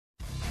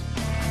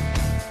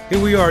Here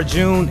we are,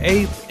 June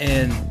 8th,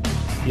 and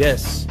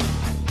yes,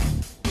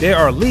 there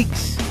are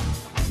leaks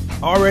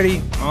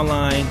already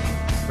online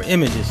for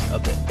images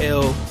of the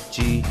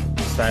LG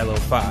Stylo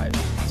 5.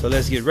 So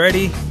let's get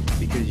ready,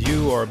 because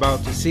you are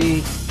about to see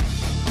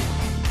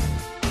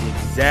the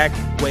exact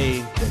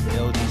way that the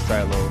LG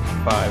Stylo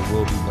 5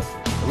 will be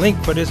looking. The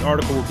link for this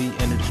article will be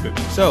in the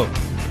description. So,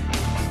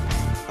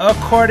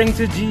 according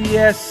to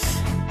GSM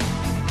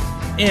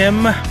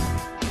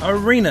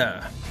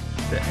Arena,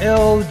 the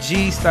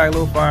LG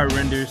Stylo 5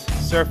 renders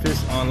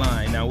surface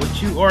online. Now,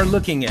 what you are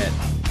looking at,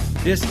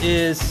 this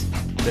is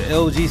the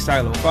LG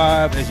Stylo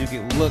 5. As you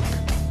can look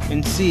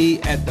and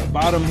see at the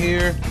bottom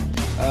here,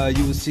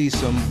 you will see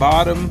some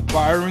bottom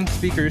firing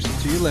speakers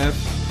to your left.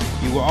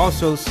 You will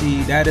also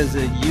see that is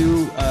a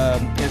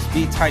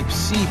USB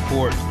Type-C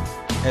port,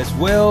 as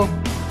well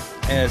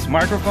as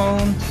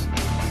microphones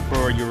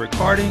for your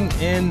recording,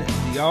 and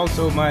the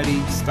also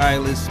mighty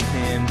stylus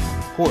pen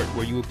port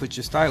where you would put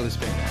your stylus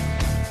pen at.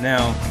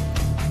 Now,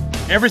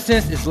 ever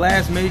since its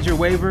last major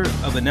wave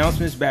of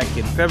announcements back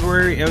in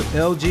February,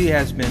 LG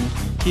has been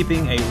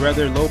keeping a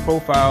rather low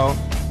profile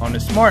on the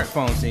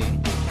smartphone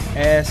scene,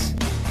 as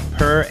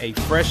per a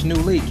fresh new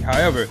leak.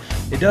 However,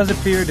 it does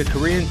appear the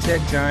Korean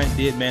tech giant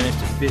did manage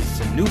to fit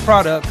some new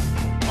product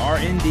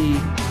R&D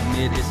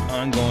amid its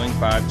ongoing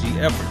 5G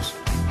efforts.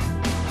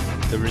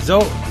 The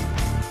result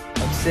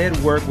of said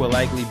work will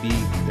likely be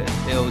the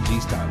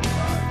LG Stylo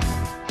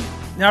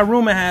 5. Now,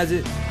 rumor has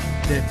it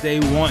that they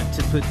want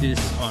to put this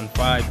on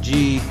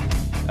 5G.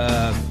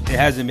 It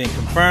hasn't been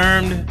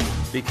confirmed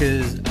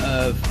because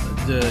of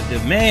the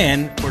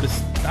demand for the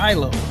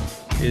Stylo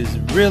is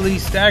really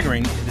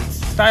staggering. The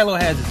Stylo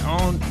has its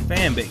own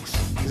fan base.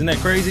 Isn't that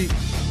crazy?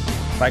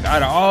 Like,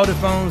 out of all the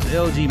phones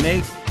LG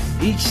make,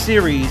 each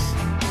series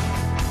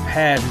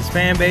has its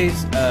fan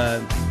base,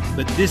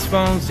 but this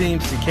phone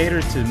seems to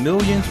cater to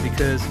millions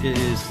because it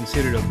is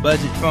considered a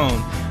budget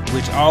phone,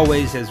 which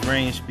always has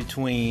ranged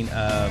between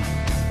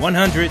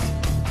 $100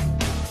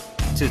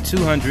 to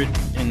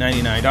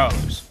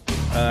 $299.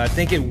 I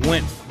think it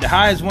went, the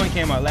highest one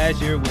came out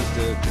last year was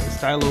the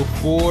Stylo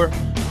 4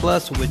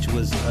 Plus, which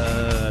was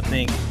I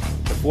think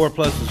the 4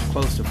 Plus was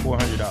close to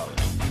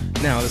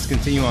 $400. Now let's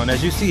continue on.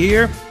 As you see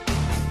here,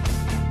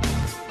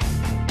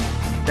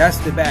 that's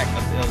the back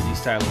of the LG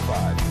Stylo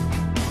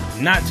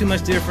 5. Not too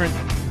much different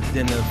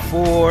than the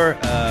 4.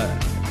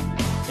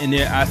 And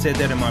I said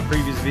that in my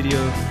previous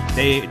video.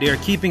 They're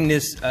keeping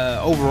this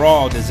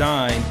overall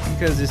design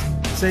because it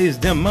saves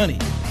them money.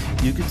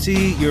 You can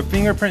see your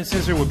fingerprint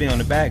sensor will be on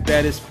the back.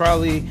 That is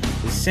probably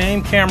the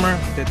same camera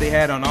that they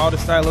had on all the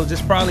Stylos.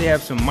 Just probably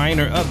have some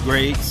minor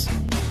upgrades.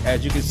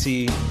 As you can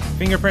see,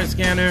 fingerprint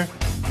scanner,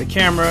 the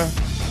camera,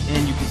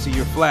 and you can see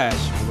your flash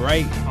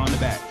right on the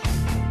back.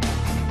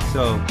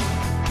 So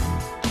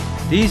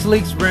these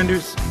leaks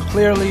renders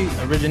clearly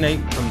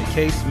originate from the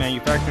case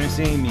manufacturing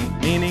scene,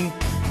 meaning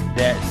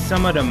that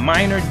some of the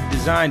minor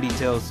design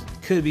details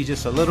could be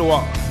just a little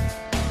off.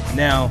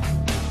 Now,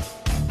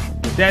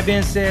 with that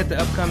being said, the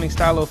upcoming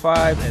Stylo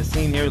 5, as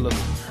seen here, looks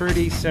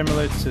pretty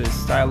similar to the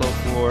Stylo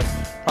 4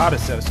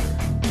 predecessors,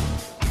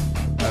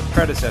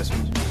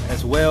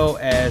 as well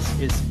as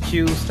its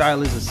Q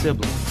stylus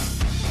sibling.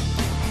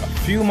 A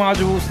few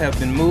modules have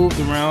been moved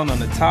around on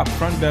the top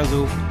front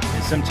bezel,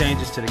 and some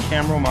changes to the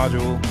camera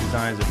module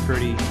designs are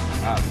pretty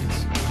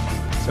obvious.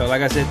 So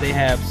like I said, they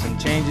have some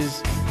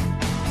changes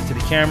to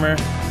the camera,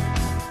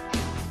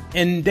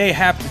 and they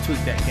have to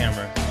tweak that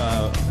camera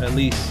at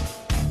least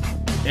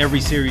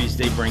every series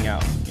they bring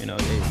out. You know,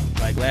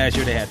 like last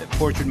year they had the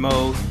portrait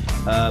mode.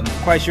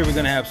 Quite sure we're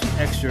gonna have some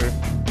extra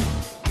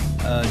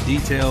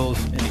details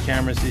in the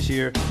cameras this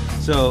year.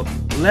 So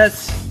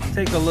let's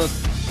take a look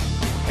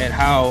at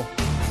how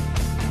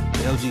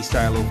the LG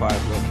Stylo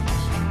 5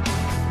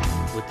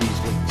 looks with these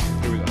leaks.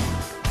 Here we go.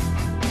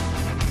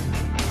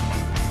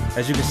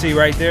 As you can see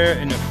right there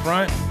in the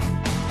front,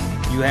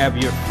 you have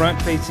your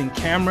front-facing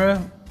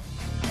camera,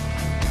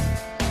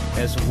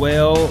 as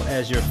well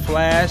as your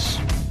flash.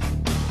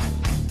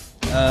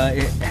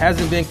 It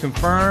hasn't been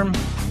confirmed,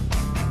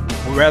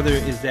 or rather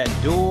is that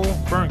dual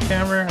front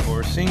camera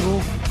or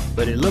single,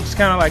 but it looks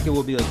kind of like it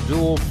will be a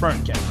dual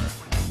front camera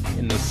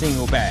in the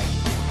single back.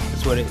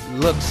 That's what it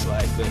looks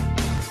like, but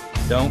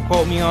don't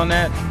quote me on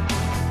that.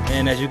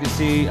 And as you can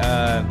see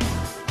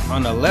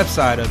on the left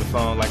side of the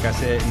phone, like I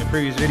said in the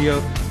previous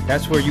video,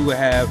 that's where you will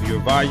have your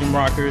volume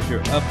rockers,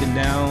 your up and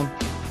down,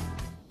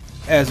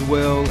 as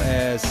well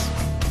as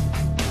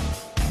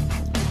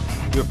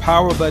your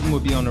power button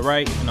would be on the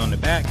right, and on the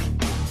back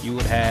you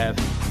would have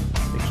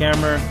the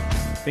camera,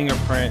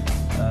 fingerprint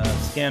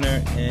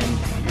scanner,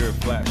 and your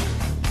flasher.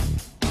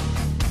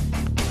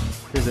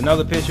 Here's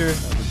another picture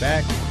of the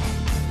back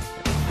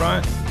and the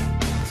front.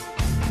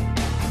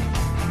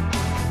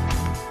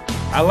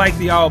 I like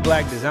the all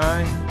black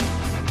design.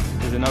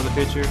 Here's another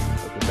picture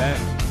of the back.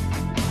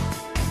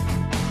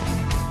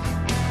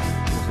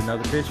 Here's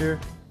another picture.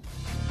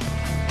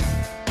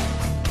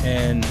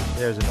 And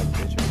there's another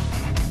picture.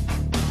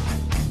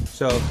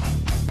 So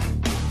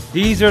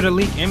these are the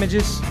leaked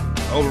images.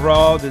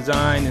 Overall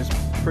design is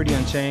pretty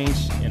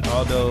unchanged, and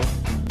although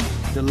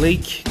the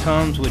leak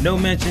comes with no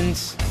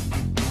mentions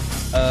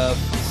of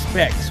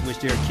specs, which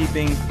they're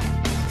keeping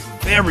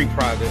very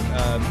private,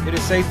 it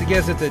is safe to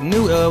guess that the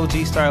new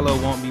LG Stylo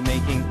won't be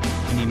making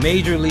any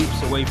major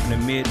leaps away from the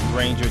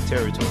mid-ranger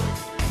territory.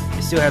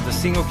 It still has a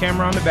single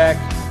camera on the back,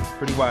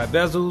 pretty wide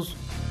bezels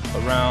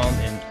around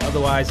an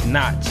otherwise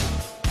notch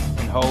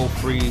and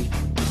hole-free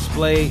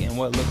display, and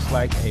what looks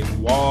like a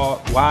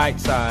wide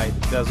side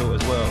bezel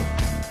as well.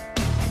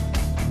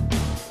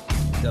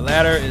 The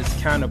latter is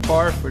kind of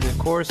par for the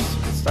course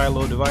with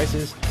Stylo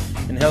devices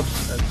and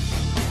helps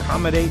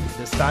accommodate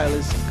the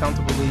stylus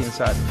comfortably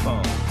inside the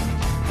phone.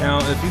 Now,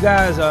 if you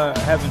guys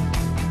haven't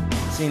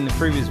seen the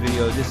previous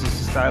video, this is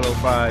the Stylo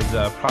 5's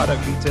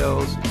product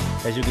details.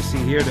 As you can see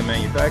here, the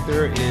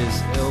manufacturer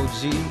is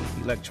LG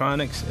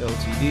Electronics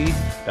Ltd.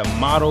 The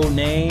model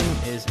name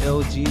is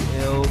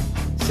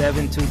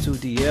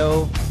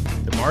LGL722DL.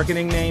 The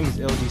marketing name is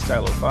LG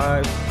Stylo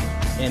 5,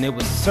 and it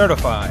was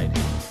certified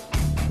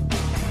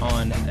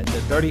on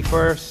the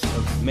 31st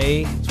of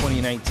May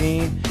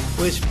 2019,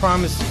 which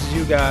promises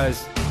you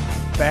guys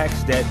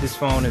facts that this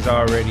phone is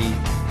already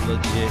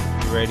legit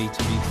ready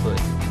to be put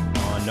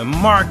on the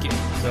market.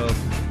 So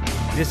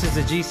this is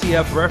the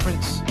GCF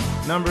reference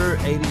number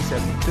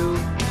 8072,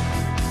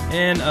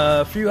 and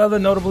a few other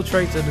notable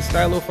traits of the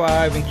Stylo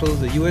 5 includes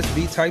the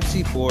USB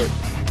Type-C port,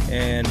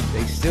 and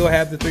they still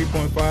have the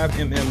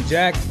 3.5mm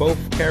jack, both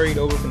carried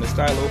over from the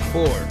Stylo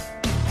 4.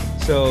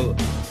 So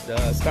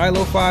the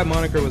Stylo 5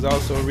 moniker was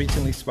also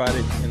recently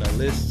spotted in a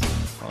list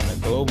on a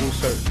global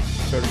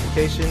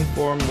certification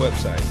forum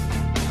website,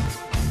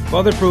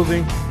 further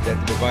proving that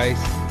the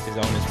device is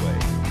on its way.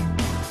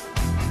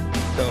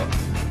 So,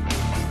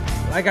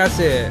 like I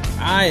said,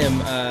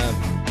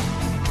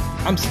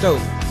 I'm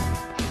stoked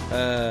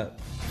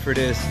for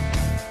this,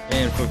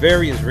 and for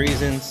various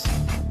reasons.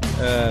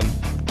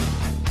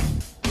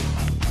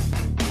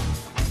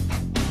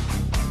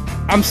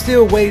 I'm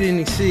still waiting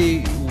to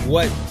see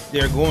what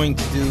they're going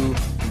to do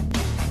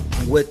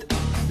with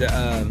the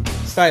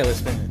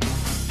stylus pen.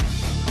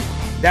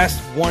 That's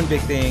one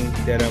big thing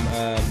that I'm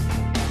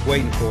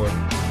waiting for.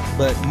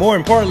 But more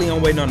importantly,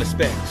 I'm waiting on the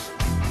specs.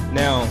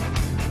 Now,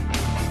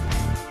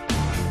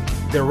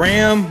 the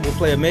RAM will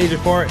play a major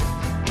part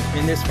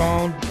in this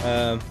phone.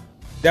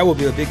 That will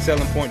be a big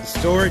selling point. The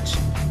storage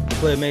will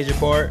play a major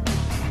part.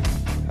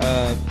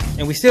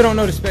 And we still don't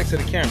know the specs of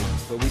the camera,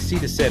 but we see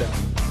the setup.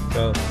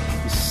 So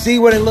you see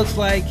what it looks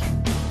like.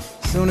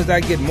 As soon as I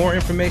get more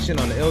information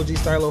on the LG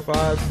Stylo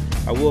 5,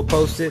 I will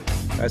post it.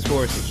 As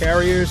far as the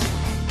carriers,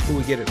 who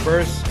will get it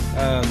first,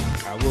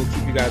 I will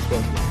keep you guys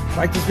posted.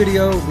 Like this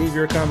video, leave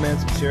your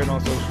comments, and share it on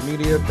social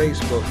media,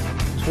 Facebook,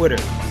 Twitter,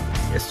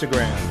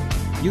 Instagram,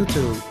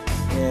 YouTube,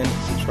 and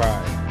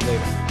subscribe.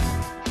 Later.